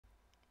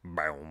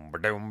Boom,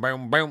 boom,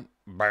 boom, boom, boom,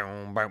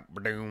 boom, boom,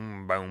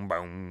 boom, boom,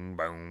 boom, boom, boom,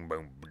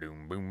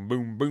 boom,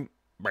 boom, boom,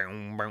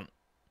 boom, boom.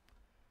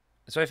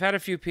 So I've had a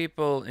few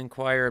people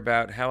inquire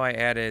about how I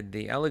added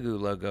the Elegoo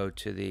logo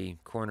to the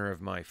corner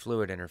of my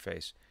fluid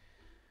interface.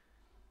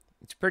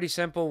 It's pretty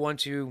simple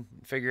once you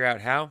figure out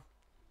how.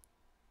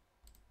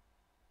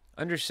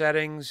 Under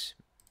settings,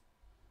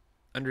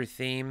 under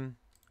theme,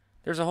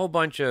 there's a whole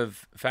bunch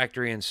of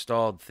factory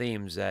installed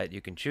themes that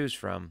you can choose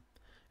from,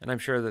 and I'm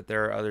sure that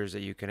there are others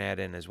that you can add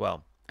in as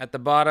well. At the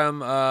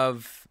bottom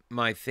of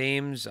my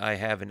themes, I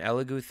have an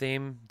Elegoo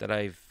theme that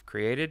I've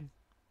created.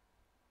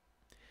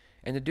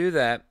 And to do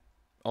that,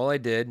 all I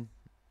did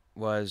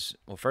was,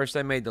 well, first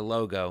I made the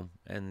logo,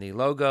 and the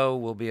logo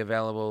will be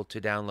available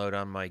to download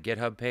on my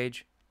GitHub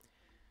page.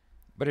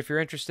 But if you're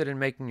interested in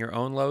making your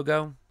own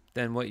logo,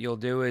 then what you'll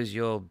do is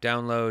you'll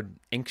download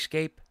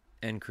Inkscape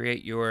and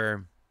create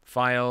your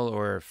file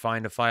or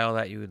find a file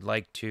that you would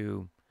like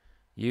to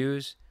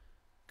use,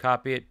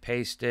 copy it,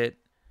 paste it,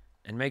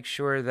 and make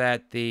sure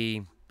that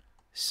the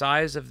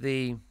size of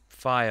the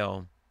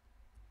file,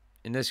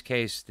 in this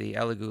case the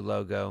Elegoo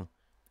logo,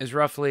 is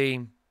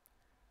roughly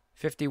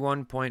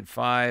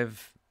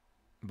 51.5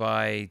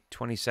 by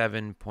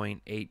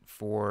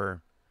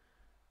 27.84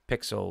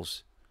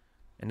 pixels,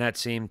 and that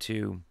seemed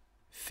to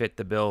fit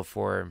the bill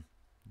for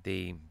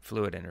the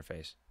fluid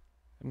interface.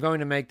 I'm going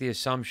to make the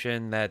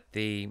assumption that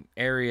the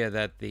area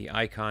that the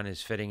icon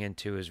is fitting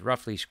into is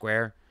roughly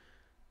square,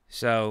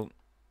 so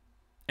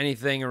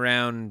anything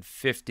around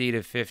 50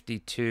 to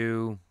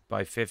 52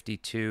 by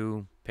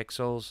 52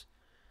 pixels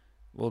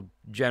will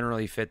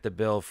generally fit the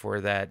bill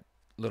for that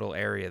little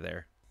area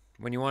there.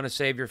 When you want to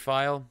save your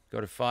file,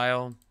 go to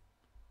File,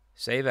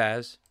 Save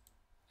As,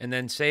 and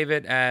then save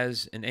it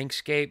as an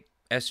Inkscape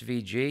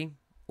SVG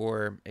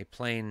or a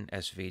plain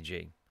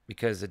SVG,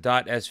 because the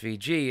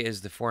 .svg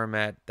is the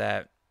format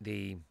that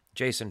the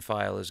JSON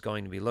file is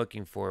going to be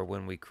looking for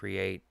when we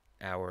create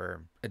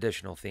our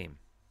additional theme.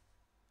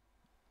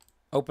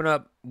 Open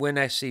up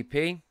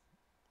WinSCP,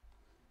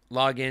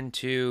 log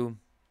into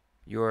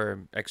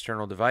your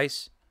external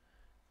device,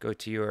 go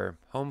to your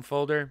home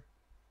folder,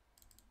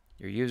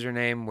 your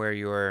username where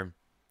your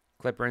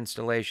Clipper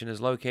installation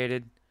is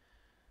located,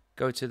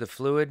 go to the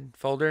fluid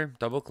folder,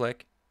 double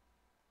click,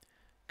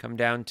 come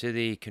down to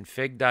the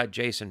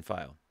config.json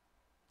file,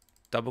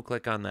 double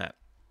click on that.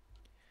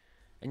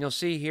 And you'll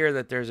see here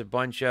that there's a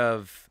bunch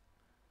of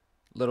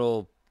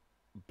little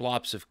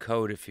blobs of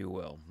code, if you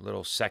will,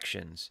 little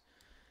sections.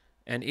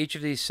 And each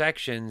of these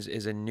sections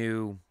is a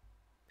new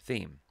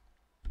theme.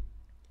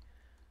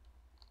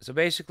 So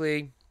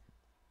basically,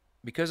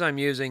 because I'm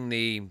using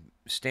the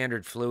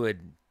standard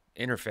fluid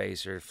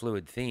interface or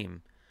fluid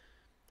theme,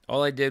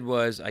 all I did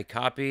was I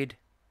copied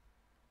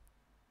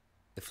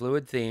the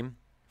fluid theme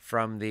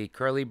from the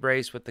curly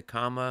brace with the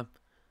comma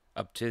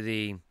up to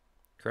the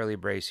curly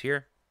brace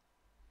here.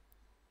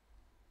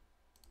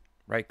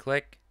 Right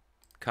click,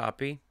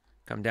 copy,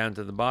 come down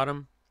to the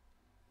bottom.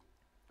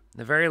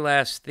 The very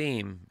last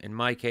theme, in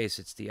my case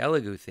it's the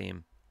Elegoo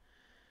theme.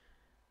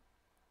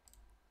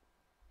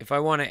 If I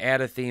want to add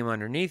a theme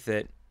underneath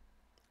it,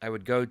 I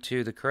would go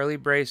to the curly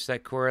brace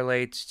that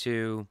correlates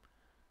to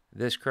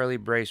this curly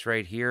brace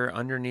right here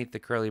underneath the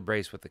curly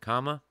brace with the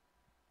comma.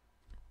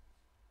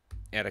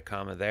 Add a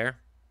comma there.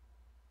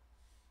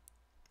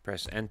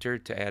 Press enter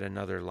to add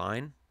another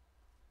line.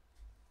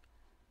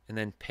 And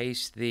then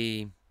paste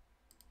the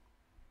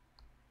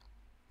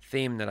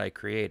theme that I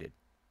created.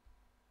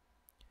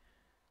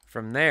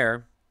 From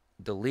there,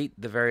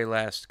 delete the very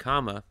last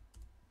comma,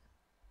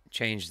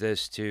 change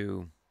this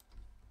to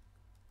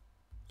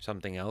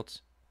something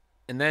else.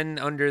 And then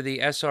under the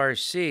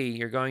SRC,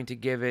 you're going to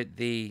give it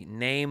the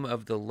name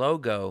of the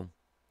logo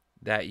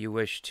that you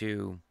wish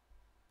to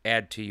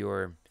add to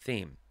your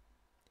theme.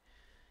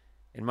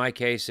 In my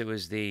case, it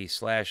was the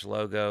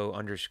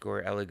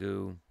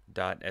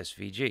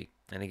 /logo_elegoo.svg.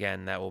 And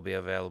again, that will be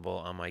available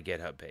on my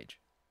GitHub page.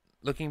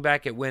 Looking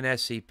back at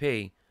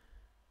WinSCP,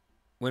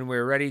 when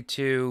we're ready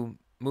to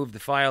move the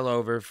file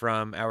over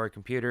from our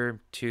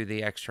computer to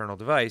the external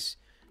device,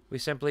 we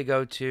simply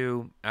go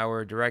to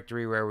our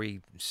directory where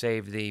we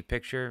save the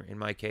picture. In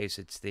my case,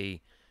 it's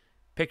the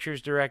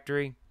pictures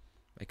directory.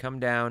 I come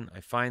down, I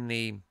find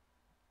the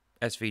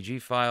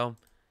SVG file,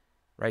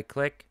 right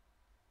click,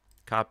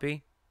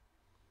 copy,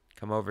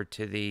 come over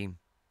to the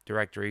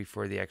directory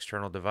for the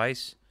external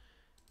device,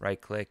 right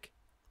click,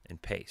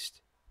 and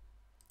paste.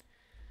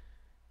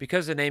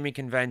 Because the naming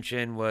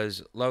convention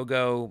was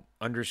logo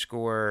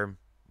underscore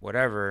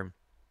whatever,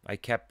 I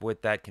kept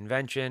with that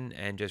convention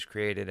and just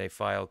created a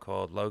file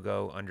called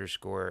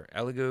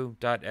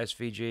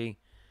logo_elegoo.svg.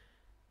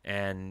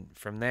 And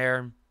from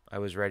there, I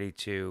was ready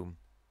to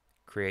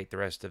create the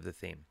rest of the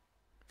theme.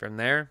 From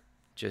there,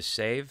 just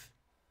save.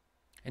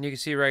 And you can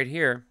see right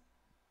here,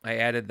 I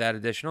added that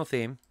additional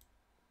theme,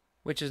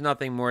 which is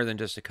nothing more than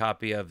just a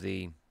copy of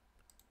the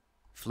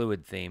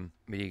fluid theme.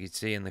 But you can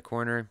see in the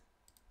corner,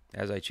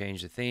 as I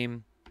change the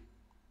theme,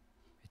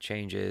 it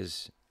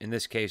changes. In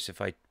this case, if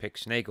I pick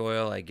snake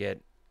oil, I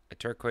get a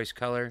turquoise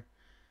color.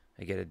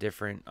 I get a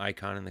different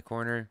icon in the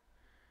corner.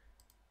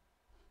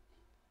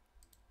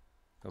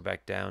 Go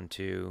back down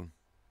to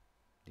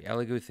the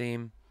Elegoo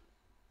theme.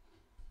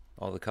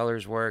 All the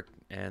colors work,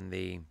 and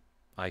the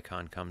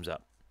icon comes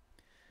up.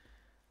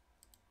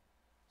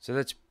 So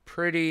that's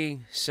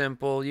pretty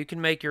simple. You can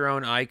make your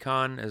own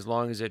icon as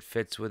long as it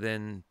fits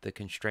within the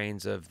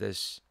constraints of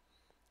this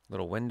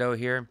little window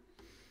here.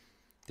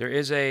 There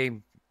is a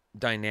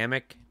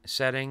dynamic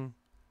setting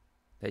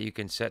that you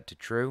can set to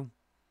true.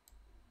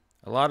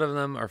 A lot of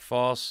them are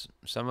false.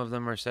 Some of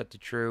them are set to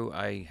true.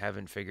 I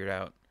haven't figured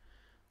out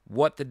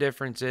what the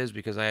difference is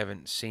because I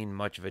haven't seen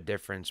much of a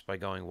difference by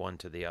going one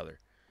to the other.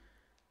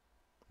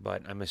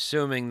 But I'm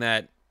assuming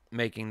that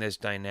making this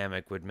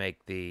dynamic would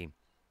make the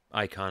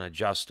icon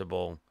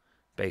adjustable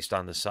based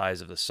on the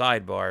size of the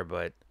sidebar,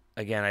 but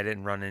again, I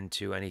didn't run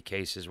into any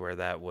cases where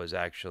that was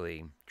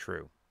actually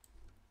true.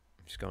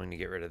 I'm just going to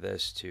get rid of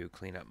this to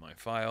clean up my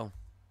file.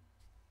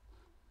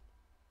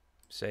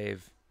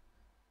 Save.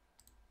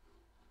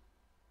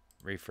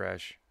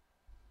 Refresh.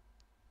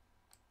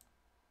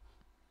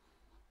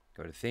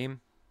 Go to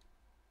theme.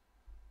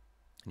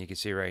 And you can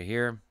see right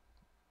here,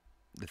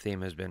 the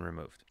theme has been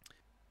removed.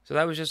 So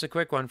that was just a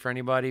quick one for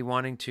anybody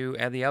wanting to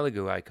add the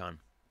Elegoo icon.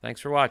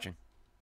 Thanks for watching.